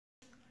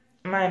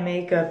my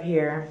makeup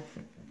here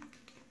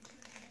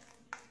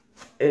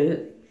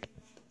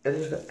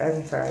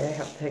I'm sorry, I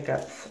have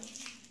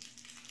hiccups.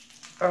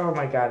 Oh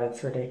my god,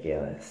 it's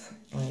ridiculous.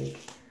 Like,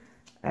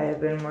 I have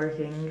been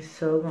working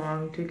so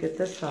long to get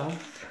this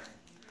off.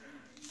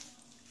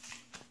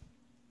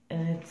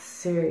 And it's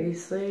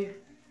seriously,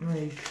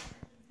 like,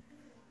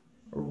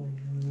 oh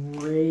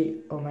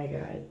my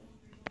god.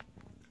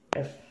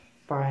 I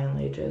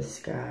finally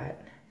just got,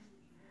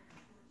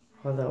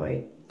 although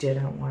I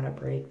didn't want to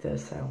break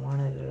this, I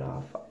wanted it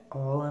off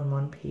all in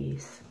one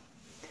piece.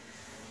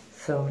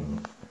 So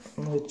I'm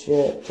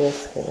legit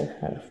just gonna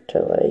have to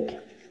like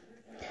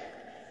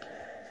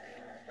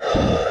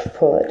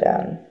pull it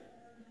down.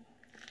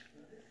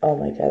 Oh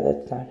my god,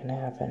 that's not gonna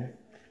happen.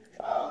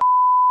 Oh,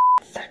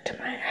 stuck to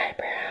my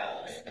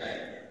eyebrows.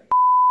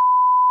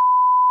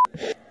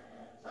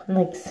 I'm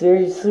like,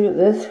 seriously,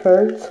 this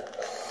hurts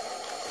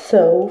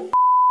so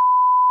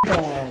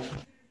bad.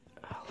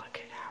 Oh, look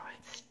at how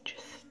it's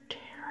just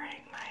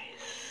tearing my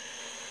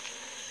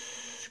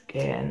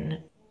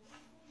skin.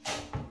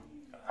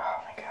 Oh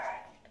my god.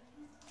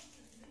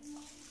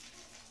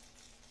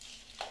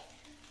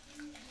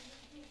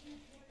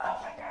 Oh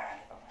my god.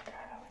 Oh my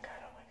god. Oh my god.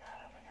 Oh my god.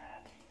 Oh my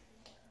god.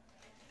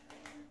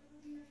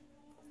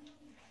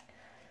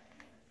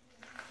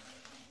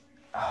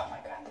 Oh my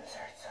god, this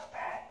hurts so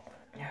bad.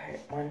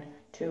 Alright, 1,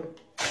 2.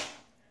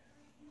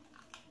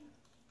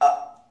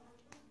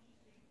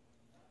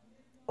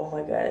 Oh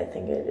my god, I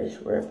think I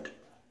just ripped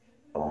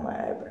all my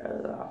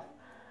eyebrows off.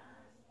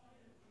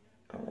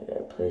 Oh my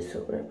god, please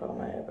don't rip all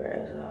my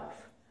eyebrows off.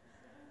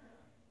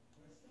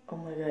 Oh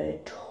my god, I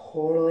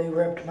totally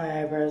ripped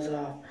my eyebrows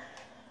off.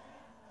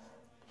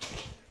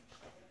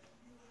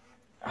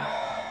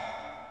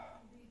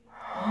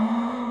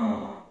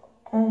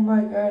 Oh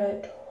my god,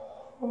 I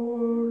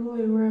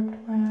totally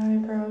ripped my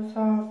eyebrows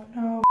off.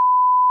 No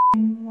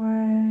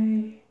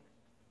way.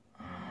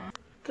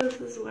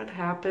 This is what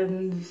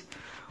happens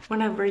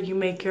whenever you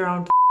make your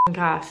own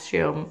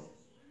costume.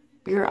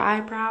 Your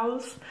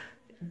eyebrows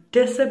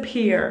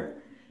disappear.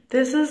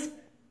 This is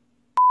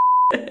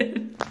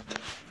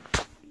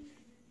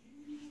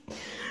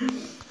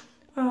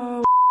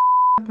oh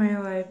my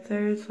life.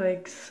 There's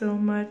like so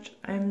much.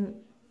 I'm